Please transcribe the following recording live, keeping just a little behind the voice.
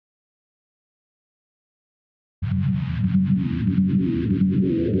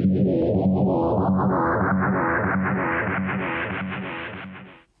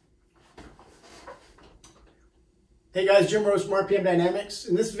Hey guys, Jim Rose from RPM Dynamics.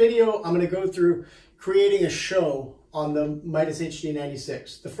 In this video, I'm going to go through creating a show on the Midas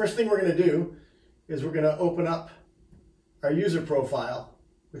HD96. The first thing we're going to do is we're going to open up our user profile,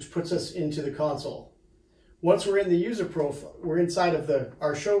 which puts us into the console. Once we're in the user profile, we're inside of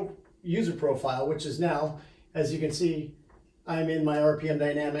our show user profile, which is now, as you can see, I'm in my RPM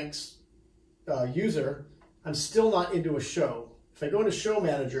Dynamics user. I'm still not into a show. If I go into Show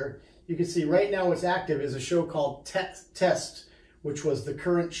Manager, you can see right now what's active is a show called Test, which was the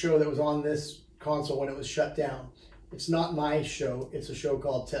current show that was on this console when it was shut down. It's not my show, it's a show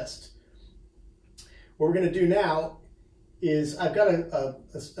called Test. What we're going to do now is I've got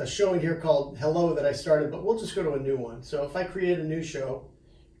a show in here called Hello that I started, but we'll just go to a new one. So if I create a new show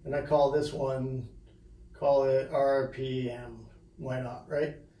and I call this one, call it RPM, why not,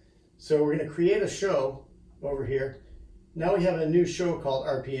 right? So we're going to create a show over here. Now we have a new show called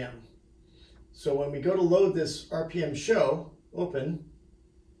RPM. So when we go to load this RPM show, open,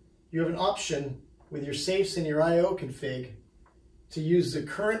 you have an option with your safes and your I/O config to use the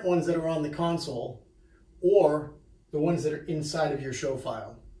current ones that are on the console or the ones that are inside of your show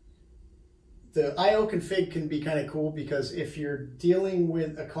file. The I/O config can be kind of cool because if you're dealing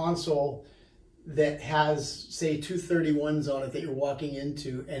with a console that has, say, 231s on it that you're walking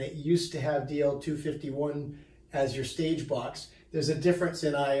into, and it used to have DL251 as your stage box, there's a difference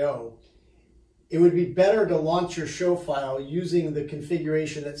in I/O. It would be better to launch your show file using the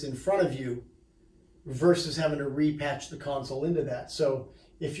configuration that's in front of you versus having to repatch the console into that. So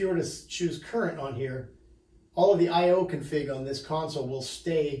if you were to choose current on here, all of the I/O config on this console will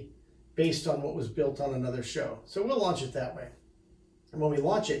stay based on what was built on another show. So we'll launch it that way. And when we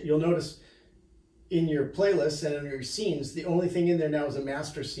launch it, you'll notice in your playlists and in your scenes, the only thing in there now is a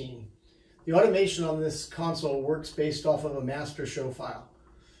master scene. The automation on this console works based off of a master show file.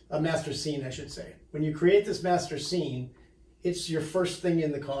 A master scene, I should say. When you create this master scene, it's your first thing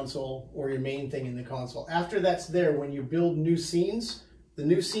in the console or your main thing in the console. After that's there, when you build new scenes, the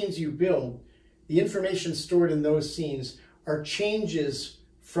new scenes you build, the information stored in those scenes are changes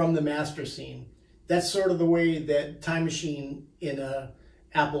from the master scene. That's sort of the way that Time Machine in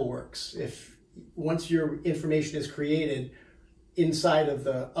Apple works. If once your information is created inside of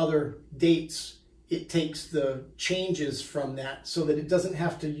the other dates, it takes the changes from that so that it doesn't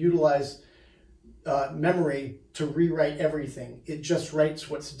have to utilize memory to rewrite everything. It just writes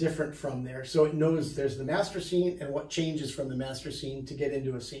what's different from there. So it knows there's the master scene and what changes from the master scene to get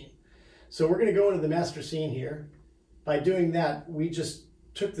into a scene. So we're going to go into the master scene here. By doing that, we just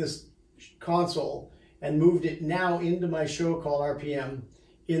took this console and moved it now into my show called RPM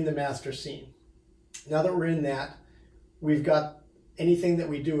in the master scene. Now that we're in that, we've got anything that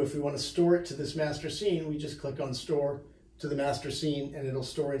we do. If we want to store it to this master scene, we just click on Store to the master scene and it'll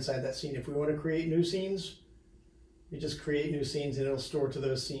store inside that scene. If we want to create new scenes, we just create new scenes and it'll store to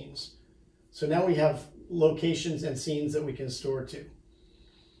those scenes. So now we have locations and scenes that we can store to.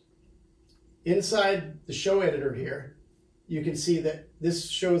 Inside the show editor here, you can see that this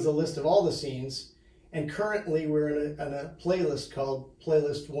shows a list of all the scenes, and currently we're in a playlist called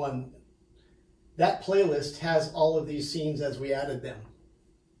Playlist 1. That playlist has all of these scenes as we added them.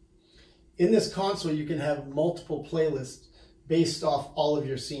 In this console, you can have multiple playlists based off all of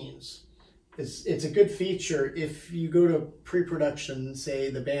your scenes. It's a good feature if you go to pre-production, say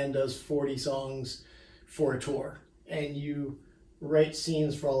the band does 40 songs for a tour, and you write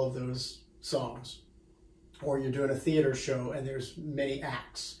scenes for all of those songs. Or you're doing a theater show and there's many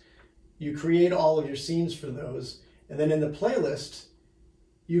acts. You create all of your scenes for those, and then in the playlist,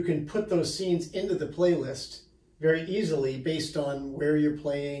 you can put those scenes into the playlist very easily based on where you're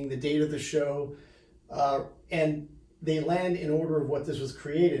playing, the date of the show, and they land in order of what this was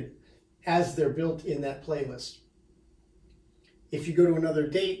created as they're built in that playlist. If you go to another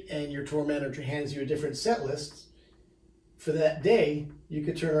date and your tour manager hands you a different set list, for that day, you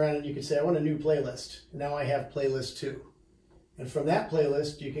could turn around and you could say, I want a new playlist. Now I have playlist 2. And from that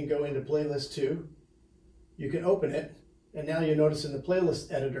playlist, you can go into playlist 2, you can open it, and now you notice in the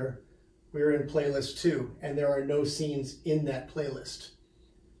playlist editor, we're in playlist 2, and there are no scenes in that playlist.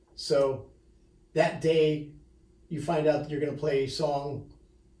 So that day, you find out that you're going to play song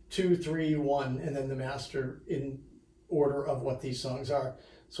 2, 3, 1, and then the master in order of what these songs are.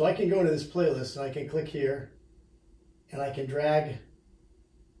 So I can go into this playlist, and I can click here, and I can drag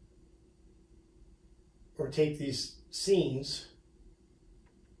or take these scenes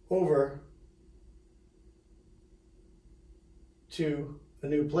over to a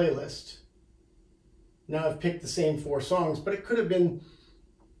new playlist. Now I've picked the same 4 songs, but it could have been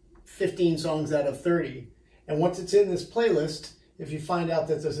 15 songs out of 30. And once it's in this playlist, if you find out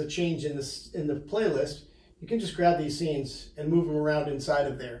that there's a change in the playlist, you can just grab these scenes and move them around inside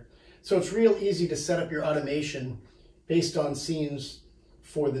of there. So it's real easy to set up your automation based on scenes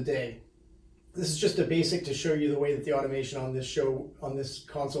for the day. This is just a basic to show you the way that the automation on this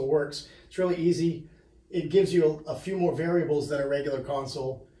console works. It's really easy. It gives you a few more variables than a regular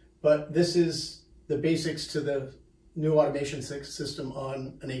console, but this is the basics to the new automation system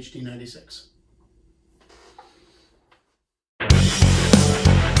on an HD96.